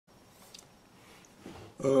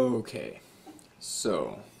Okay,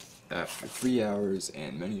 so after 3 hours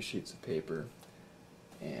and many sheets of paper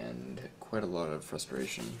and quite a lot of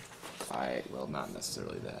frustration, well, not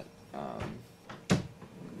necessarily that,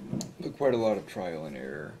 but quite a lot of trial and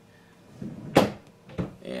error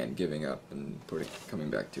and giving up and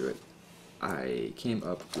coming back to it, I came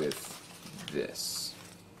up with this.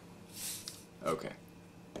 Okay.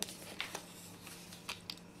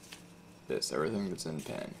 This, everything that's in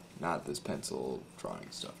pen, not this pencil drawing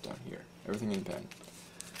stuff down here. Everything in pen.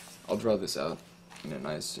 I'll draw this out in a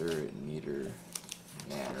nicer, neater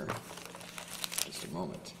manner. Just a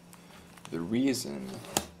moment. The reason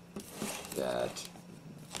that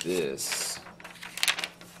this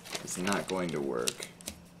is not going to work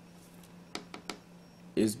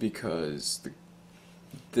is because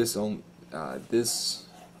this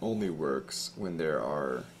only works when there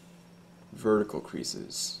are vertical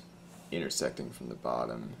creases intersecting from the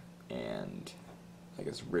bottom and, I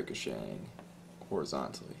guess, ricocheting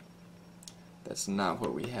horizontally. That's not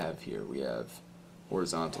what we have here. We have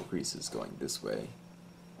horizontal creases going this way,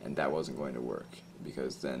 and that wasn't going to work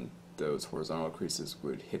because then those horizontal creases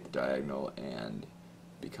would hit the diagonal and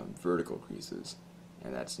become vertical creases,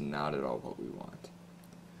 and that's not at all what we want.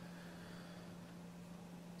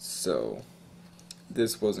 So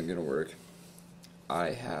this wasn't going to work.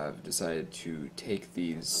 I have decided to take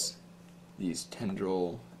these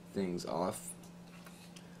tendril things off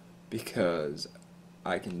because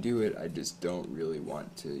I can do it, I just don't really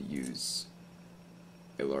want to use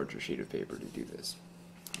a larger sheet of paper to do this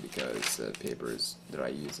because the paper that I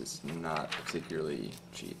use is not particularly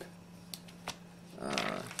cheap.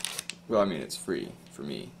 Well, I mean, it's free for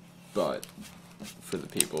me, but for the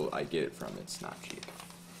people I get it from, it's not cheap.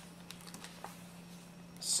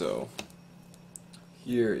 So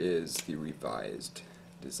here is the revised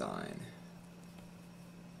design.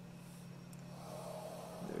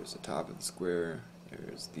 There's the top of the square,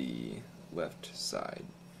 there's the left side.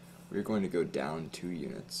 We're going to go down 2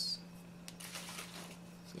 units.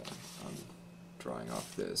 So I'm drawing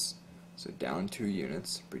off this. So down 2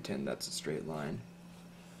 units, pretend that's a straight line.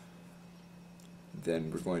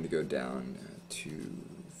 Then we're going to go down 2,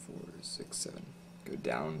 4, 6, 7. Go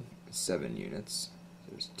down 7 units.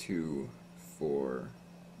 There's 2, 4,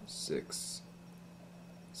 6,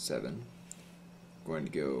 7. Going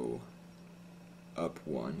to go up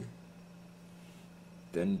 1,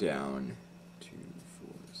 then down 2,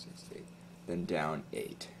 4, 6, 8, then down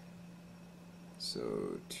 8.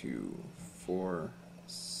 So 2, 4,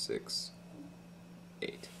 6,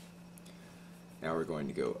 8. Now we're going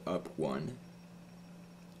to go up 1,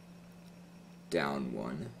 down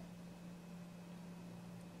 1,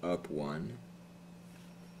 up 1,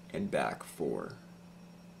 and back 4.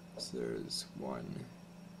 So there's 1,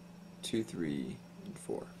 2, 3, and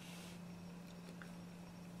 4.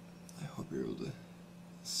 I hope you're able to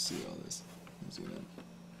see all this. Zoom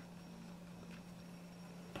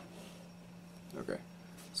in. Okay,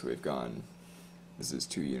 so we've gone, this is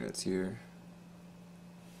 2 units here.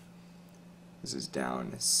 This is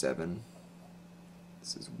down 7.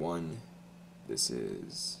 This is 1. This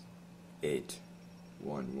is 8.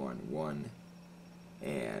 1, 1, 1,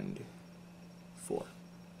 and 4.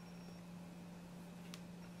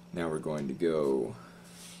 Now we're going to go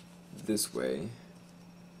this way.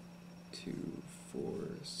 2, 4,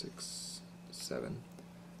 6, 7.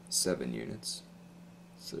 7 units.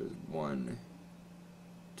 So there's 1,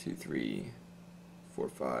 2, 3, 4,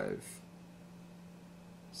 5,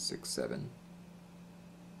 6, 7.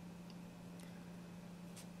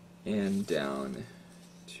 And down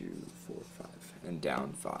 2, 4, 5. And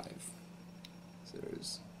down 5. So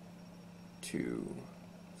there's 2,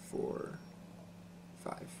 4,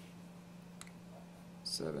 5,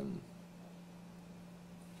 7,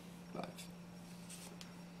 5.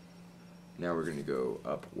 Now we're going to go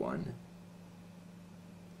up 1.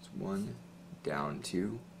 It's 1, down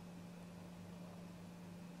 2,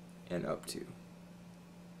 and up 2.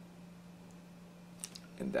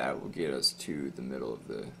 And that will get us to the middle of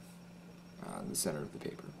the center of the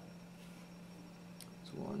paper.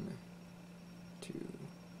 It's 1, 2,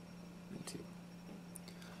 and 2.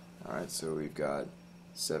 Alright, so we've got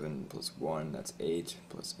 7 plus 1, that's 8,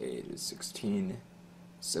 plus 8 is 16,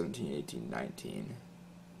 17, 18, 19.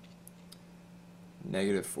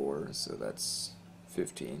 Negative 4, so that's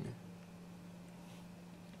 15.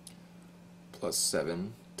 Plus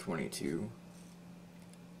 7, 22.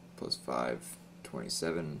 Plus 5,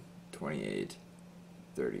 27, 28,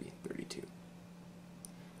 30, 32.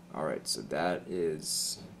 Alright, so that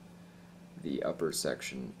is the upper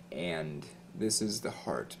section, and this is the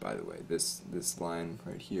heart, by the way. This line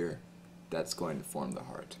right here, that's going to form the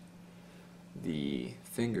heart. the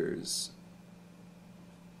fingers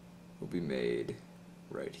will be made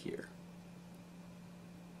right here.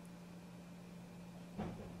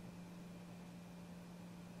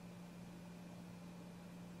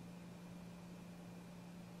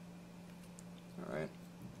 Alright.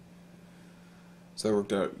 So I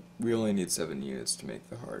worked out, we only need 7 units to make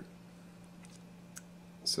the heart.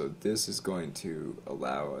 So this is going to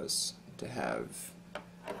allow us to have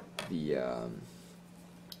the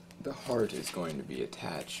heart is going to be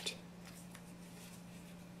attached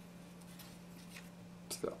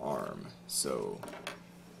to the arm. So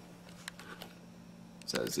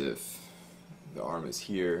it's as if the arm is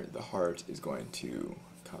here, the heart is going to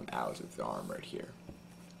come out of the arm right here.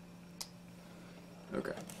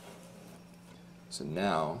 Okay. So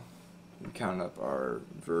now we count up our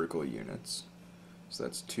vertical units. So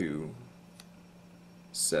that's 2,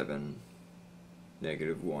 7,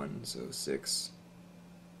 -1, so 6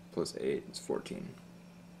 plus 8 is 14.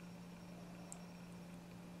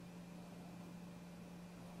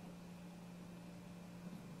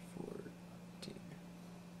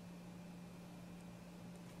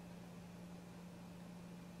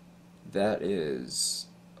 That is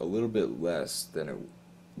a little bit less than it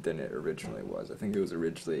originally was. I think it was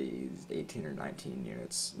originally 18 or 19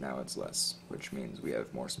 units. Now it's less, which means we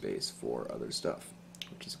have more space for other stuff,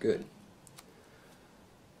 which is good.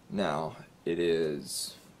 Now it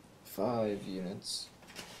is 5 units,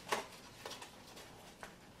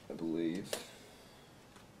 I believe.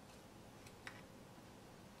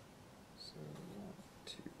 So 1,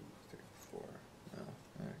 2, 3, 4. No,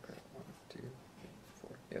 crap. 1, 2, 3,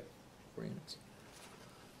 4. Yep, 4 units.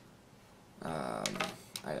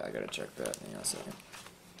 I gotta check that. Hang on a second.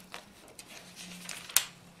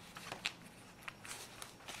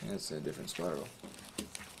 Yeah, it's a different spiral.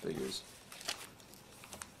 Figures.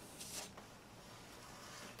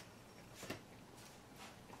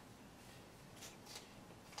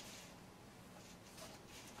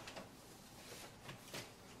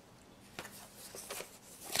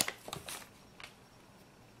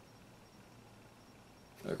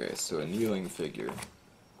 Okay, so a kneeling figure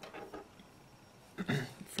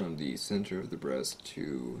from the center of the breast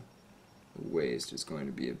to the waist is going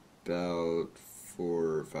to be about 4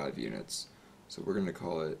 or 5 units. So we're gonna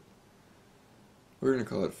call it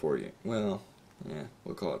 4 units. Well, yeah,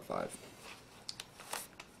 we'll call it 5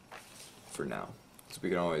 for now. So we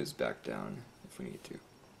can always back down if we need to.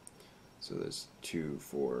 So there's 2,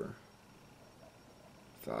 4,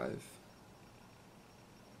 5.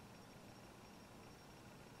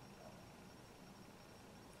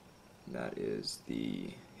 And that is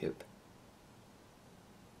the hip.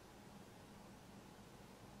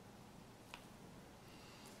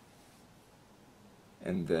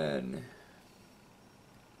 And then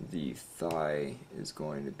the thigh is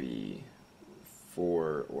going to be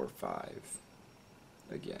 4 or 5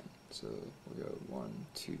 again. So we'll go 1,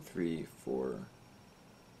 2, 3, 4,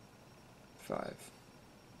 5.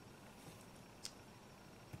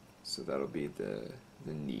 So that'll be the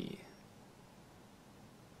knee.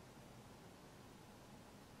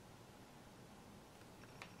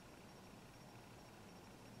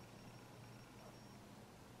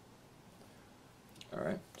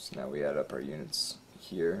 Alright, so now we add up our units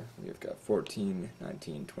here. We've got 14,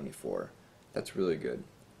 19, 24. That's really good.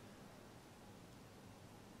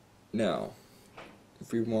 Now,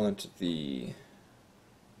 if we want the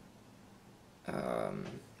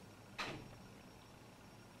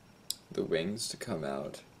wings to come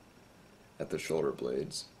out at the shoulder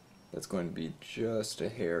blades, that's going to be just a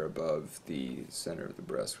hair above the center of the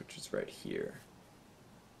breast, which is right here.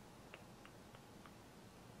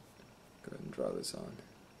 Go ahead and draw this on.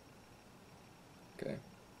 Okay.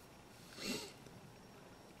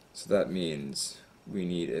 So that means we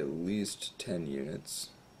need at least 10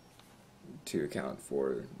 units to account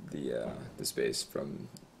for the space from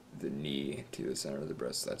the knee to the center of the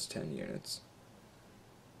breast. So that's 10 units.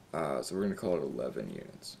 So we're going to call it 11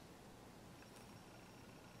 units.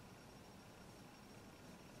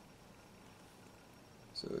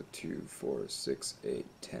 So 2, 4, 6, 8,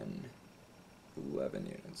 10, 11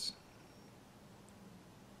 units.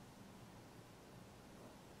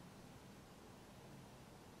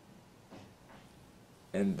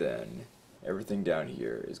 And then everything down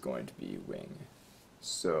here is going to be wing.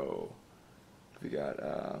 So we got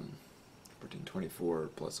 14, 24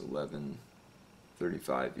 plus 11,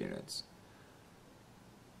 35 units.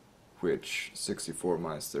 Which 64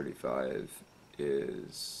 minus 35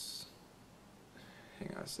 is...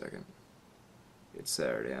 Hang on a second. It's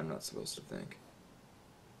Saturday, I'm not supposed to think.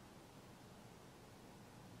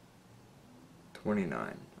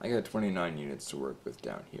 29. I got 29 units to work with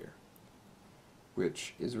down here.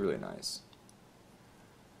 which is really nice.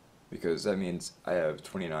 Because that means I have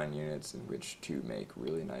 29 units in which to make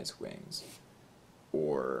really nice wings.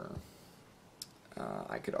 Or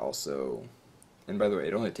I could also, and by the way,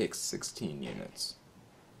 it only takes 16 units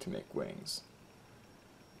to make wings.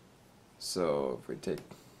 So if we take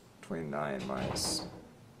 29 minus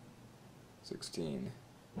 16,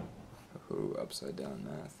 upside down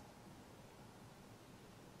math,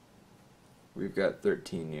 we've got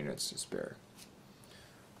 13 units to spare.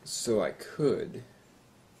 So I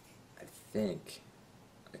think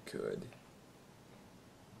I could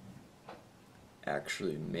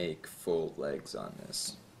actually make full legs on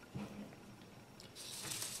this.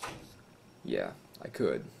 Yeah, I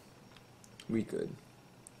could. We could.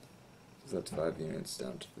 So that's 5 units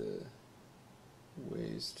down to the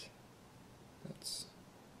waist. That's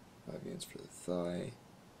 5 units for the thigh.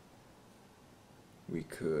 We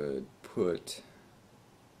could put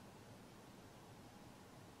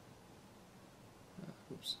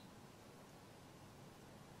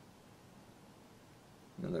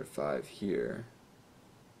another 5 here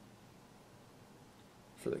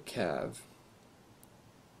for the calf,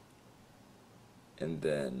 and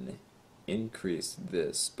then increase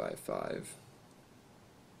this by 5.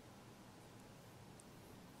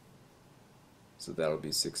 So that'll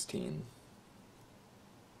be 16.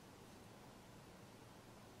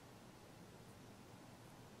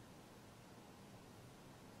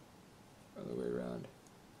 Other way around.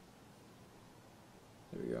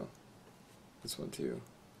 There we go. This one too.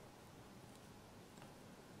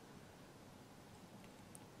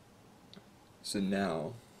 So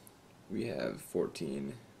now we have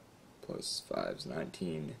 14 plus 5 is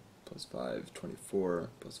 19, plus 5 24,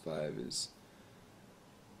 plus 5 is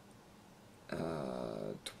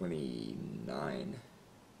 29.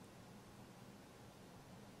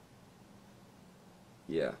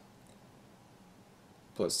 Yeah.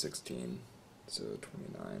 Plus 16, so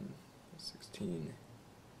 29 plus 16,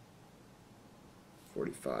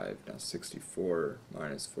 45. Now 64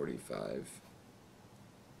 minus 45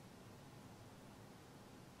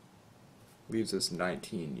 leaves us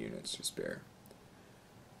 19 units to spare,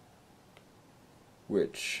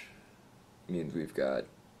 which means we've got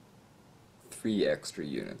 3 extra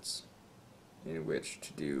units in which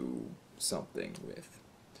to do something with.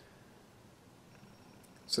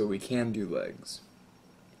 So we can do legs.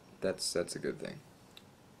 That's a good thing.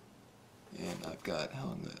 And I've got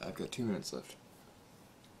 2 minutes left.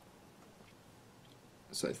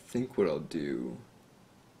 So I think what I'll do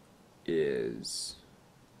is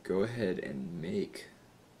go ahead and make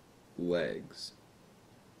legs,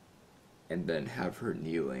 and then have her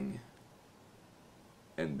kneeling,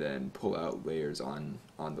 and then pull out layers on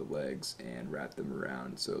the legs and wrap them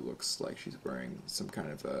around so it looks like she's wearing some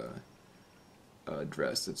kind of a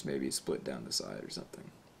dress that's maybe split down the side or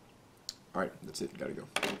something. Alright, that's it. Gotta go.